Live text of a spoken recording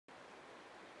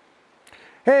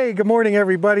Hey, good morning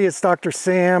everybody. It's Dr.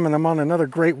 Sam and I'm on another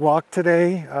great walk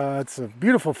today. It's a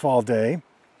beautiful fall day.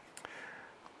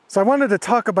 So I wanted to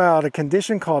talk about a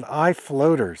condition called eye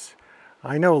floaters.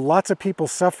 I know lots of people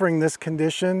suffering this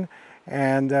condition,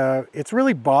 and it's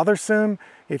really bothersome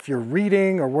if you're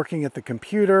reading or working at the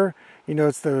computer. You know,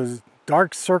 it's those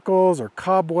dark circles or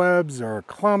cobwebs or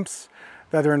clumps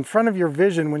that are in front of your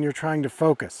vision when you're trying to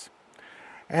focus.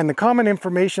 And the common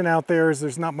information out there is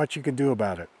there's not much you can do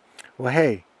about it. Well,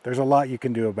 hey, there's a lot you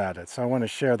can do about it, so I want to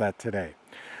share that today.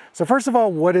 So first of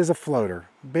all, what is a floater?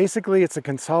 Basically, it's a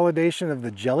consolidation of the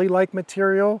jelly-like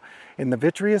material in the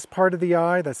vitreous part of the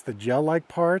eye, that's the gel-like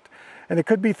part, and it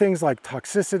could be things like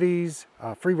toxicities,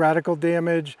 free radical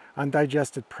damage,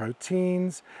 undigested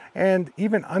proteins, and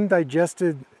even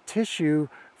undigested tissue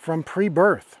from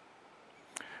pre-birth.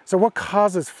 So what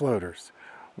causes floaters?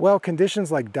 Well,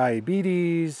 conditions like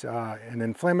diabetes, an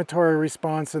inflammatory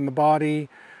response in the body,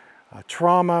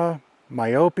 trauma,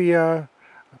 myopia,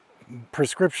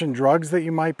 prescription drugs that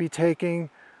you might be taking,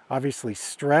 obviously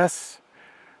stress.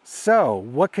 So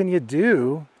what can you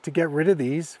do to get rid of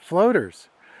these floaters?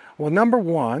 Well, number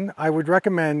one, I would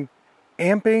recommend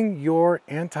amping your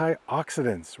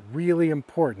antioxidants. Really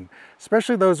important,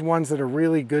 especially those ones that are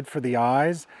really good for the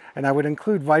eyes, and I would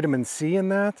include vitamin C in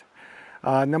that.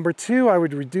 Number two, I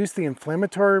would reduce the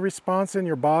inflammatory response in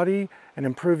your body and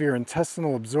improve your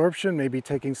intestinal absorption, maybe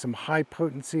taking some high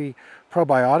potency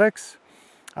probiotics.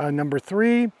 Number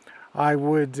three, I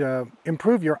would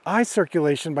improve your eye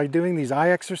circulation by doing these eye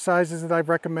exercises that I've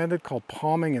recommended called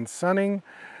palming and sunning.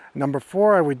 Number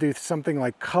four, I would do something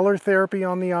like color therapy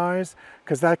on the eyes,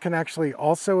 because that can actually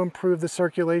also improve the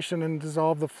circulation and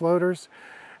dissolve the floaters.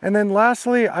 And then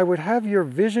lastly, I would have your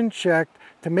vision checked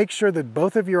to make sure that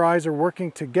both of your eyes are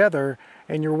working together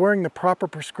and you're wearing the proper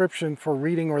prescription for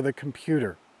reading or the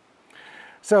computer.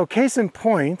 So case in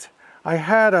point, I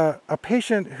had a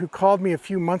patient who called me a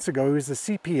few months ago. He was a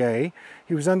CPA.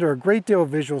 He was under a great deal of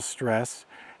visual stress,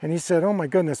 and he said, "Oh my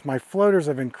goodness, my floaters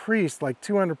have increased like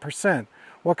 200%.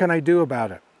 What can I do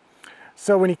about it?"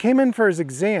 So when he came in for his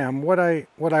exam, what I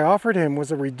offered him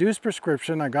was a reduced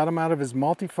prescription. I got him out of his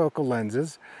multifocal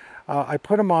lenses. I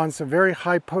put him on some very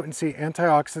high potency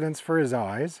antioxidants for his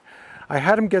eyes. I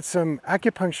had him get some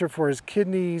acupuncture for his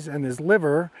kidneys and his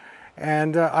liver.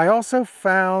 And I also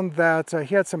found that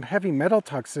he had some heavy metal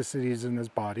toxicities in his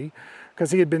body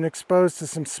because he had been exposed to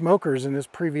some smokers in his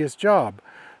previous job.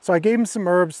 So I gave him some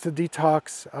herbs to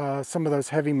detox some of those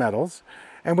heavy metals.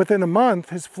 And within a month,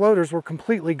 his floaters were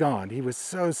completely gone. He was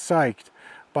so psyched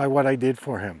by what I did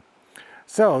for him.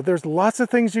 So there's lots of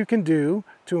things you can do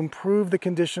to improve the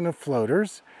condition of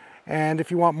floaters. And if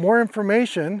you want more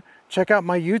information, check out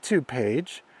my YouTube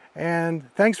page.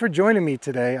 And thanks for joining me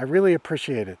today. I really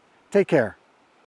appreciate it. Take care.